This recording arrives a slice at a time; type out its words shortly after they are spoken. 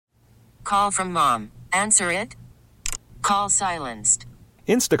Call from mom. Answer it. Call silenced.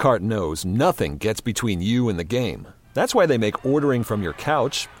 Instacart knows nothing gets between you and the game. That's why they make ordering from your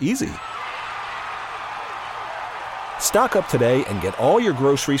couch easy. Stock up today and get all your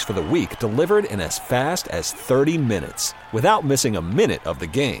groceries for the week delivered in as fast as 30 minutes without missing a minute of the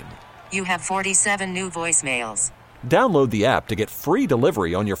game. You have 47 new voicemails. Download the app to get free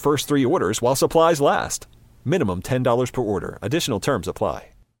delivery on your first 3 orders while supplies last. Minimum $10 per order. Additional terms apply.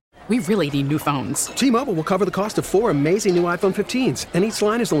 We really need new phones. T-Mobile will cover the cost of 4 amazing new iPhone 15s, and each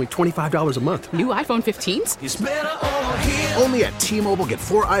line is only $25 a month. New iPhone 15s? It's better over here. Only at T-Mobile, get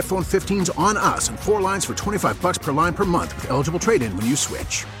 4 iPhone 15s on us and 4 lines for $25 per line per month with eligible trade-in when you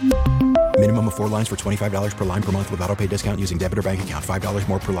switch. Minimum of 4 lines for $25 per line per month with autopay discount using debit or bank account. $5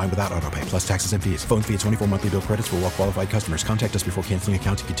 more per line without autopay, plus taxes and fees. Phone fee at 24 monthly bill credits for well-qualified customers. Contact us before canceling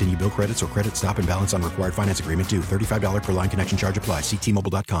account to continue bill credits or credit stop and balance on required finance agreement due. $35 per line connection charge applies. See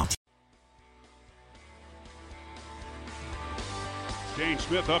T-Mobile.com. Dane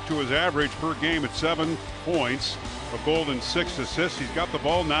Smith up to his average per game at 7 points, a goal and 6 assists. He's got the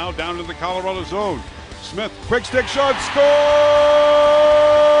ball now down in the Colorado zone. Smith, quick stick shot, score!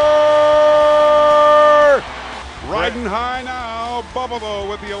 Riding high now, Buffalo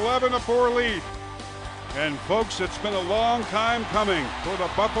with the 11-4 lead. And folks, it's been a long time coming for the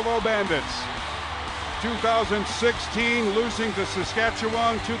Buffalo Bandits. 2016 losing to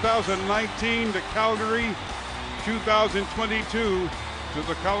Saskatchewan, 2019 to Calgary, 2022 to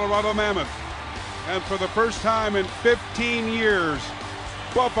the Colorado Mammoth. And for the first time in 15 years,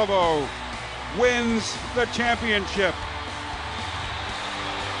 Buffalo wins the championship.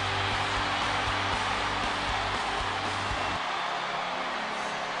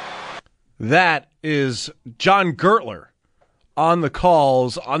 That is John Gertler on the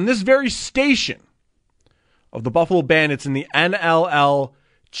calls on this very station of the Buffalo Bandits and the NLL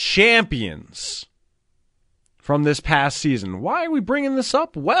champions from this past season. Why are we bringing this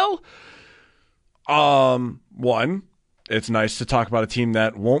up? Well, one, it's nice to talk about a team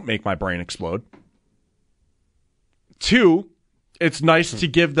that won't make my brain explode. 2, it's nice to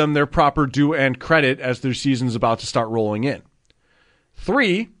give them their proper due and credit as their season's about to start rolling in.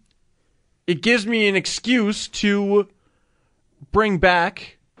 3, it gives me an excuse to bring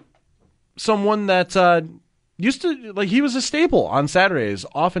back someone that used to, like, he was a staple on Saturdays,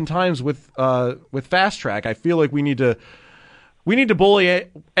 oftentimes with Fast Track. I feel like we need to bully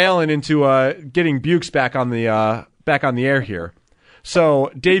Alan into getting Bukes back on the air here.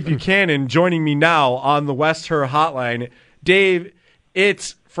 So Dave Buchanan joining me now on the West Her Hotline. Dave,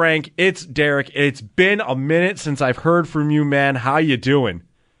 it's Frank, it's Derek. It's been a minute since I've heard from you, man. How you doing?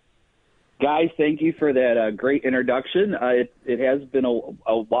 Guys, thank you for that great introduction. It has been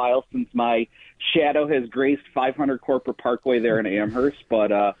a while since my shadow has graced 500 Corporate Parkway there in Amherst, but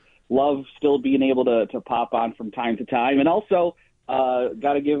love still being able to pop on from time to time. And also,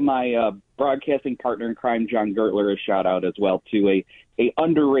 got to give my broadcasting partner in crime, John Gertler, a shout-out as well to a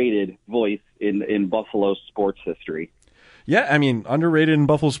underrated voice in Buffalo sports history. Yeah, I mean, underrated in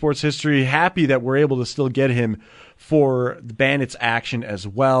Buffalo sports history. Happy that we're able to still get him for the Bandits action as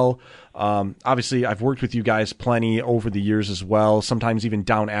well. Obviously, I've worked with you guys plenty over the years as well, sometimes even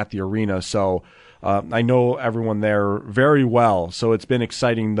down at the arena. So I know everyone there very well. So it's been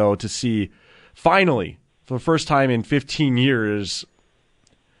exciting, though, to see finally, for the first time in 15 years,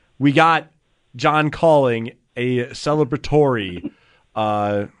 we got John calling a celebratory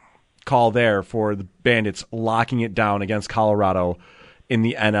call there for the Bandits locking it down against Colorado in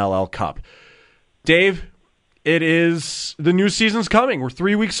the NLL Cup. Dave, it is the new season's coming. We're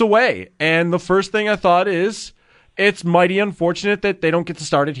 3 weeks away. And the first thing I thought is it's mighty unfortunate that they don't get to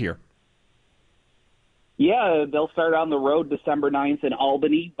start it here. Yeah, they'll start on the road December 9th in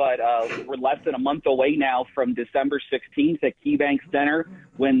Albany, but we're less than a month away now from December 16th at KeyBank Center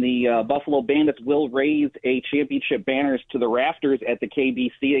when the Buffalo Bandits will raise a championship banners to the rafters at the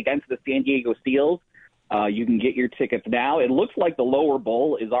KBC against the San Diego Seals. You can get your tickets now. It looks like the lower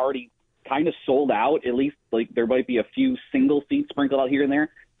bowl is already kind of sold out, at least like there might be a few single seats sprinkled out here and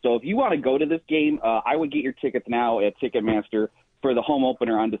there. So if you want to go to this game, I would get your tickets now at Ticketmaster for the home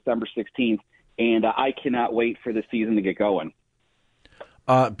opener on December 16th. And I cannot wait for the season to get going.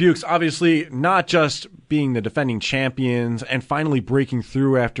 Bukes, obviously, not just being the defending champions and finally breaking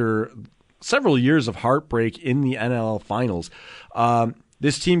through after several years of heartbreak in the NLL Finals.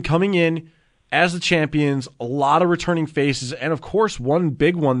 This team coming in as the champions, a lot of returning faces, and, of course, one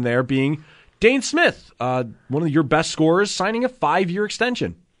big one there being Dane Smith, one of your best scorers, signing a 5-year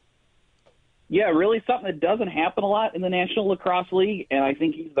extension. Yeah, really something that doesn't happen a lot in the National Lacrosse League, and I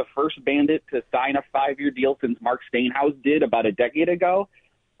think he's the first Bandit to sign a 5-year deal since Mark Steinhaus did about a decade ago.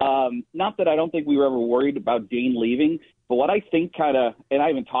 Not that I don't think we were ever worried about Dane leaving, but what I think and I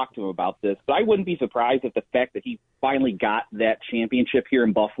haven't talked to him about this, but I wouldn't be surprised if the fact that he finally got that championship here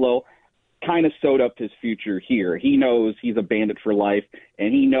in Buffalo kind of sewed up his future here. He knows he's a Bandit for life,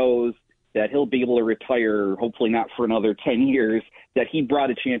 and he knows that he'll be able to retire, hopefully not for another 10 years, that he brought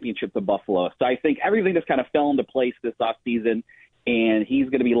a championship to Buffalo. So I think everything just kind of fell into place this offseason, and he's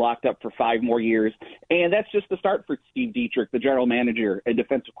going to be locked up for 5 more years. And that's just the start for Steve Dietrich, the general manager and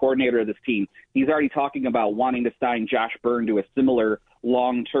defensive coordinator of this team. He's already talking about wanting to sign Josh Byrne to a similar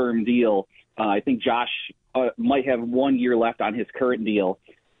long-term deal. I think Josh might have 1 year left on his current deal.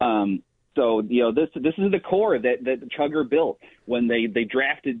 So, this is the core that Chugger built when they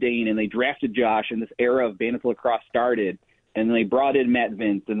drafted Dane and they drafted Josh and this era of Bandits lacrosse started. And they brought in Matt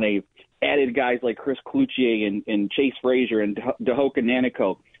Vince and they added guys like Chris Cloutier and Chase Frazier and Dahoka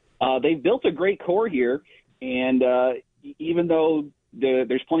Nanako. They've built a great core here. And even though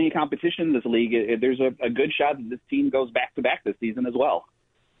there's plenty of competition in this league, there's a good shot that this team goes back-to-back this season as well.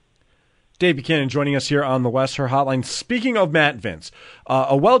 Dave Buchanan joining us here on the Westher Hotline. Speaking of Matt Vince,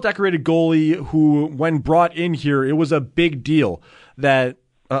 a well-decorated goalie who, when brought in here, it was a big deal that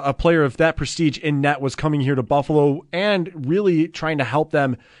a player of that prestige in net was coming here to Buffalo and really trying to help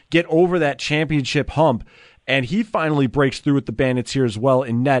them get over that championship hump. And he finally breaks through with the Bandits here as well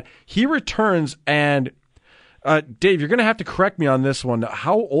in net. He returns, and Dave, you're going to have to correct me on this one.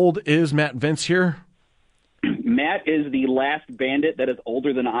 How old is Matt Vince here? Matt is the last Bandit that is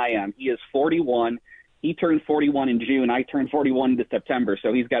older than I am. He is 41. He turned 41 in June. I turned 41 in September,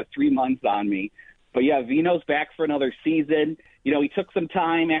 so he's got 3 months on me. But, yeah, Vino's back for another season. He took some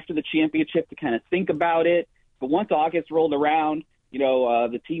time after the championship to kind of think about it. But once August rolled around,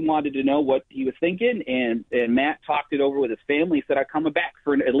 the team wanted to know what he was thinking, and Matt talked it over with his family. He said, I'm coming back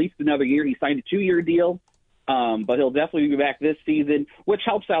for at least another year. He signed a 2-year deal, but he'll definitely be back this season, which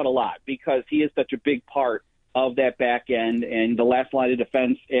helps out a lot because he is such a big part of that back end and the last line of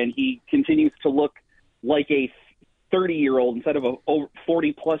defense, and he continues to look like a 30-year-old instead of a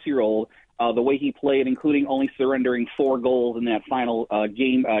 40-plus-year-old, the way he played, including only surrendering 4 goals in that final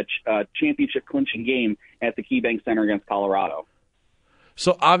game, championship clinching game at the KeyBank Center against Colorado.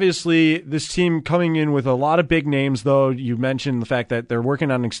 So obviously this team coming in with a lot of big names, though. You mentioned the fact that they're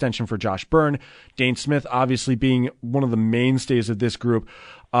working on an extension for Josh Byrne, Dane Smith obviously being one of the mainstays of this group.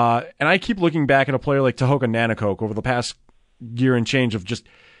 And I keep looking back at a player like Dahoka Nanako over the past year and change of just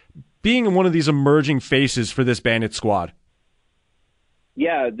being one of these emerging faces for this Bandit squad.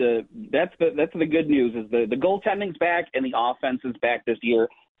 Yeah, that's the good news is the goaltending's back and the offense is back this year.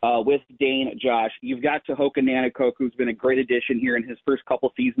 With Dane, Josh, you've got Dahoka Nanako, who's been a great addition here in his first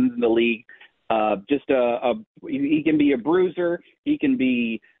couple seasons in the league. He can be a bruiser. He can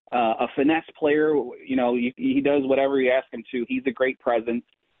be a finesse player. He does whatever you ask him to. He's a great presence.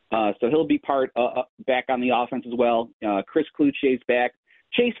 So he'll be back on the offense as well. Chris Cloutier's back.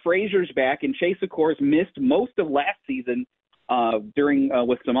 Chase Frazier's back, and Chase, of course, missed most of last season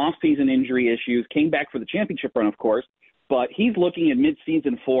with some off-season injury issues. Came back for the championship run, of course. But he's looking at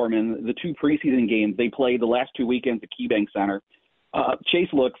mid-season form in the 2 preseason games they played the last 2 weekends at KeyBank Center. Chase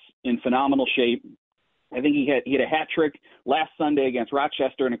looks in phenomenal shape. I think he had a hat trick last Sunday against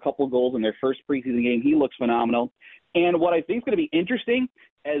Rochester and a couple goals in their first preseason game. He looks phenomenal. And what I think is going to be interesting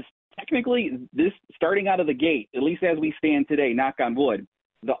is technically this starting out of the gate, at least as we stand today, knock on wood,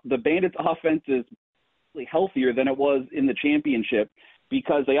 the Bandits' offense is really healthier than it was in the championship,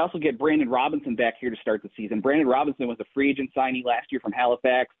 because they also get Brandon Robinson back here to start the season. Brandon Robinson was a free agent signing last year from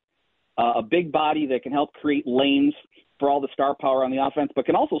Halifax, a big body that can help create lanes for all the star power on the offense, but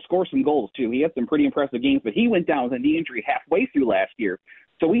can also score some goals too. He had some pretty impressive games, but he went down with a knee injury halfway through last year.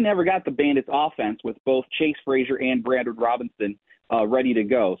 So we never got the Bandits offense with both Chase Frazier and Brandon Robinson ready to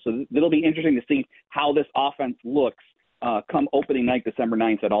go. So it'll be interesting to see how this offense looks come opening night, December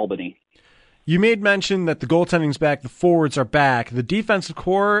 9th at Albany. You made mention that the goaltending's back, the forwards are back. The defensive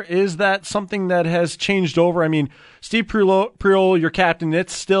core, is that something that has changed over? I mean, Steve Priolo, your captain,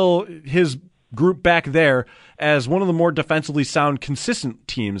 it's still his group back there as one of the more defensively sound, consistent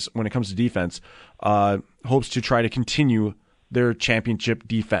teams when it comes to defense, hopes to try to continue their championship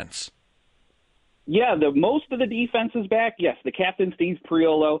defense. Yeah, most of the defense is back. Yes, the captain, Steve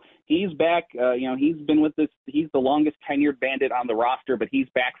Priolo, he's back. He's been with this. He's the longest tenured Bandit on the roster, but he's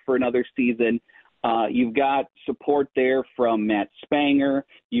back for another season. You've got support there from Matt Spanger.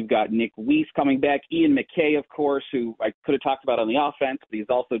 You've got Nick Weiss coming back. Ian McKay, of course, who I could have talked about on the offense, but he's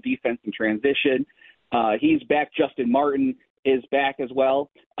also defense and transition. He's back. Justin Martin is back as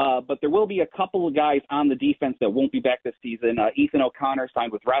well. But there will be a couple of guys on the defense that won't be back this season. Ethan O'Connor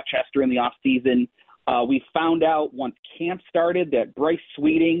signed with Rochester in the offseason. We found out once camp started that Bryce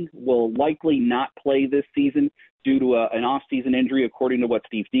Sweeting will likely not play this season due to an off-season injury, according to what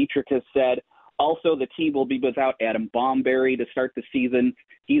Steve Dietrich has said. Also, the team will be without Adam Bomberry to start the season.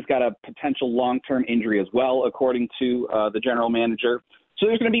 He's got a potential long-term injury as well, according to the general manager. So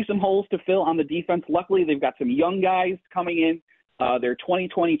there's going to be some holes to fill on the defense. Luckily, they've got some young guys coming in. Their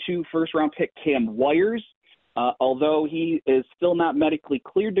 2022 first-round pick, Cam Wires, although he is still not medically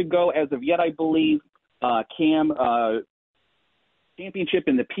cleared to go as of yet, I believe. Cam championship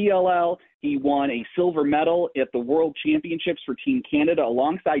in the PLL. He won a silver medal at the World Championships for Team Canada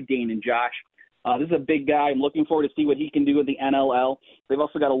alongside Dane and Josh. This is a big guy. I'm looking forward to see what he can do at the NLL. They've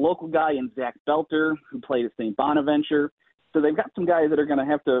also got a local guy in Zach Belter who played at St. Bonaventure. So they've got some guys that are going to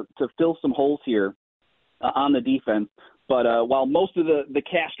have to fill some holes here on the defense. But while most of the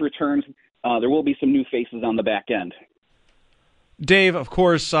cast returns, there will be some new faces on the back end. Dave, of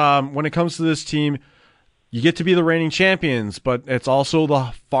course, when it comes to this team, you get to be the reigning champions, but it's also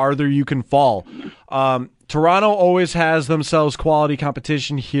the farther you can fall. Toronto always has themselves quality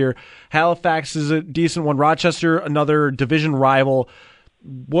competition here. Halifax is a decent one. Rochester, another division rival.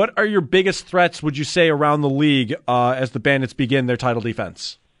 What are your biggest threats, would you say, around the league as the Bandits begin their title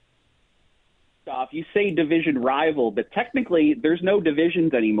defense? If you say division rival, but technically there's no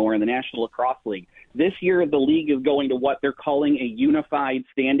divisions anymore in the National Lacrosse League. This year, the league is going to what they're calling a unified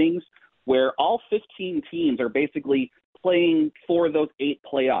standings, where all 15 teams are basically playing for those 8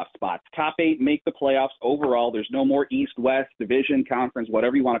 playoff spots. Top 8 make the playoffs overall. There's no more East, West, division, conference,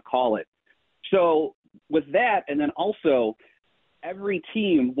 whatever you want to call it. So with that, and then also every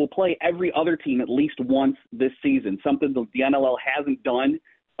team will play every other team at least once this season, something that the NLL hasn't done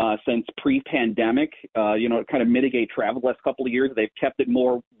since pre-pandemic, to kind of mitigate travel the last couple of years. They've kept it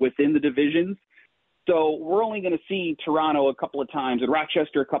more within the divisions. So we're only going to see Toronto a couple of times and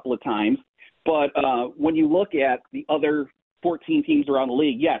Rochester a couple of times. But when you look at the other 14 teams around the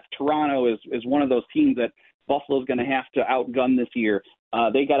league, yes, Toronto is one of those teams that Buffalo's going to have to outgun this year.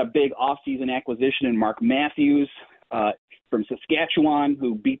 They got a big offseason acquisition in Mark Matthews from Saskatchewan,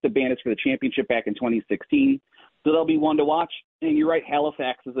 who beat the Bandits for the championship back in 2016. So they'll be one to watch. And you're right,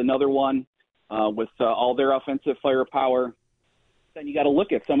 Halifax is another one with all their offensive firepower. Then you got to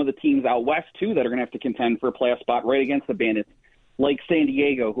look at some of the teams out west, too, that are going to have to contend for a playoff spot right against the Bandits, like San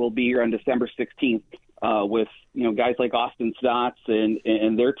Diego, who will be here on December 16th with guys like Austin Stotts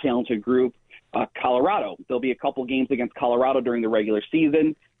and their talented group. Colorado, there'll be a couple games against Colorado during the regular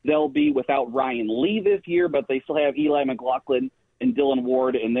season. They'll be without Ryan Lee this year, but they still have Eli McLaughlin and Dylan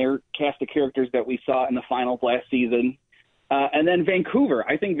Ward and their cast of characters that we saw in the finals last season. And then Vancouver.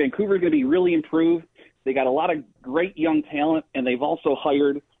 I think Vancouver is going to be really improved. They got a lot of great young talent, and they've also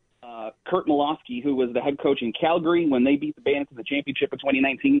hired Kurt Malofsky, who was the head coach in Calgary when they beat the Bandits in the championship in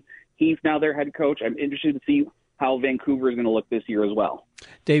 2019. He's now their head coach. I'm interested to see how Vancouver is going to look this year as well.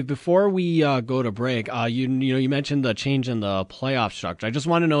 Dave, before we go to break, you mentioned the change in the playoff structure. I just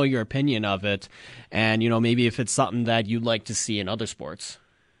want to know your opinion of it, and maybe if it's something that you'd like to see in other sports.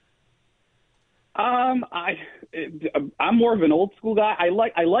 I'm more of an old school guy. I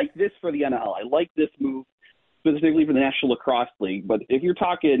like this for the NL. I like this move specifically for the National Lacrosse League. But if you're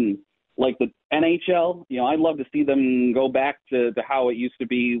talking like the NHL, I'd love to see them go back to how it used to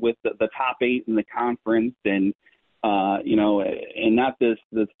be with the top 8 in the conference, and and not this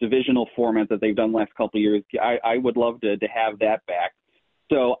divisional format that they've done the last couple of years. I would love to have that back.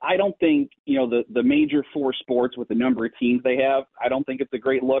 So I don't think, the major 4 sports with the number of teams they have, I don't think it's a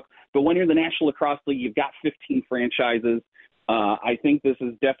great look. But when you're in the National Lacrosse League, you've got 15 franchises. I think this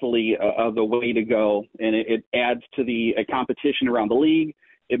is definitely the way to go, and it adds to the competition around the league.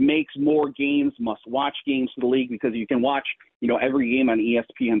 It makes more games, must-watch games for the league, because you can watch, every game on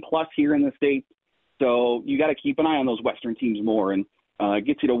ESPN Plus here in the States. So you got to keep an eye on those Western teams more, and it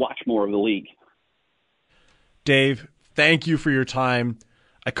gets you to watch more of the league. Dave, thank you for your time.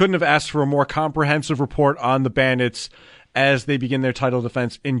 I couldn't have asked for a more comprehensive report on the Bandits as they begin their title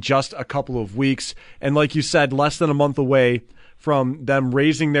defense in just a couple of weeks. And like you said, less than a month away from them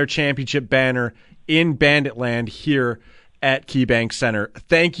raising their championship banner in Banditland here at KeyBank Center.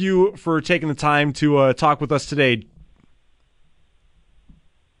 Thank you for taking the time to talk with us today.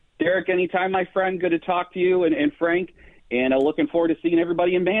 Derek, anytime, my friend. Good to talk to you and Frank. And looking forward to seeing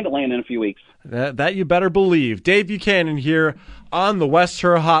everybody in Banditland in a few weeks. That you better believe. Dave Buchanan here on the West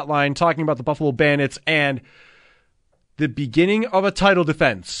Her Hotline talking about the Buffalo Bandits and the beginning of a title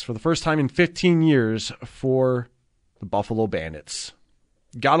defense for the first time in 15 years for the Buffalo Bandits.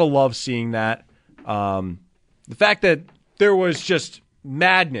 Gotta love seeing that. The fact that there was just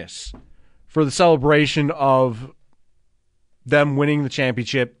madness for the celebration of them winning the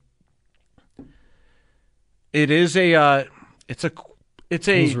championship. It is a it's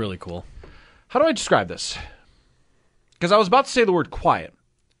really cool. How do I describe this? Because I was about to say the word quiet.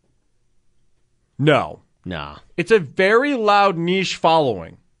 No. Nah. It's a very loud niche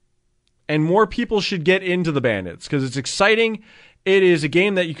following. And more people should get into the Bandits because it's exciting. It is a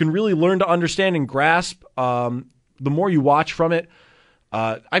game that you can really learn to understand and grasp the more you watch from it.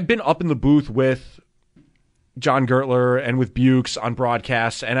 I've been up in the booth with John Gertler and with Bukes on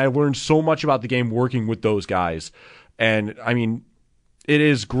broadcasts, and I learned so much about the game working with those guys. And, I mean, it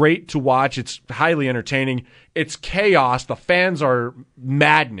is great to watch. It's highly entertaining. It's chaos. The fans are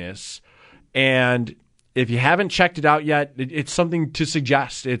madness. And if you haven't checked it out yet, it's something to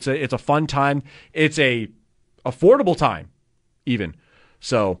suggest. It's a fun time. It's a affordable time, even.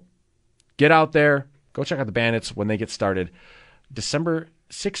 So get out there. Go check out the Bandits when they get started. December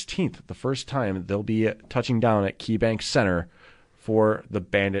 16th, the first time they'll be touching down at KeyBank Center for the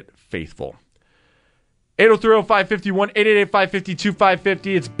Bandit faithful. 803-0551,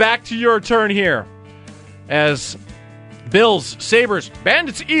 888-552-550. It's back to your turn here as Bills, Sabres,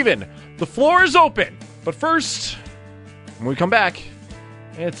 Bandits even. The floor is open. But first, when we come back,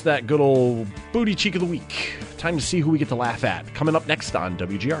 it's that good old booty cheek of the week. Time to see who we get to laugh at. Coming up next on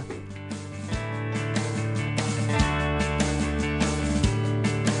WGR.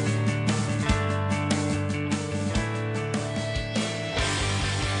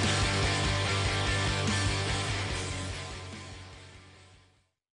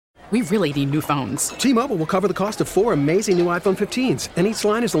 We really need new phones. T-Mobile will cover the cost of 4 amazing new iPhone 15s, and each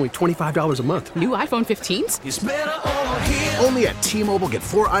line is only $25 a month. New iPhone 15s? It's better over here. Only at T-Mobile, get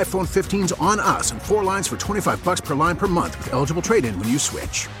 4 iPhone 15s on us and 4 lines for $25 per line per month with eligible trade-in when you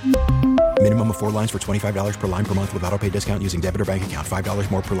switch. Minimum of 4 lines for $25 per line per month with autopay discount using debit or bank account.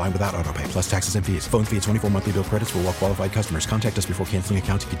 $5 more per line without autopay, plus taxes and fees. Phone fee at 24 monthly bill credits for well-qualified customers. Contact us before canceling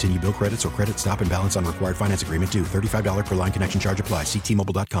account to continue bill credits or credit stop and balance on required finance agreement due. $35 per line connection charge applies. See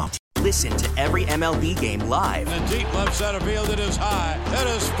T-Mobile.com. Listen to every MLB game live. In the deep left center field, it is high, it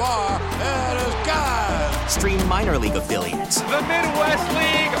is far, it is gone. Stream minor league affiliates. The Midwest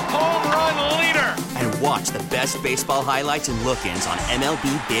League home run leader. And watch the best baseball highlights and look-ins on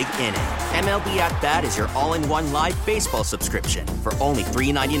MLB Big Inning. MLB At Bat is your all-in-one live baseball subscription for only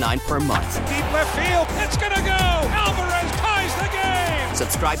 $3.99 per month. Deep left field, it's gonna go. Alvarez ties the game.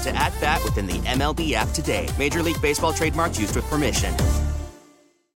 Subscribe to At Bat within the MLB app today. Major League Baseball trademarks used with permission.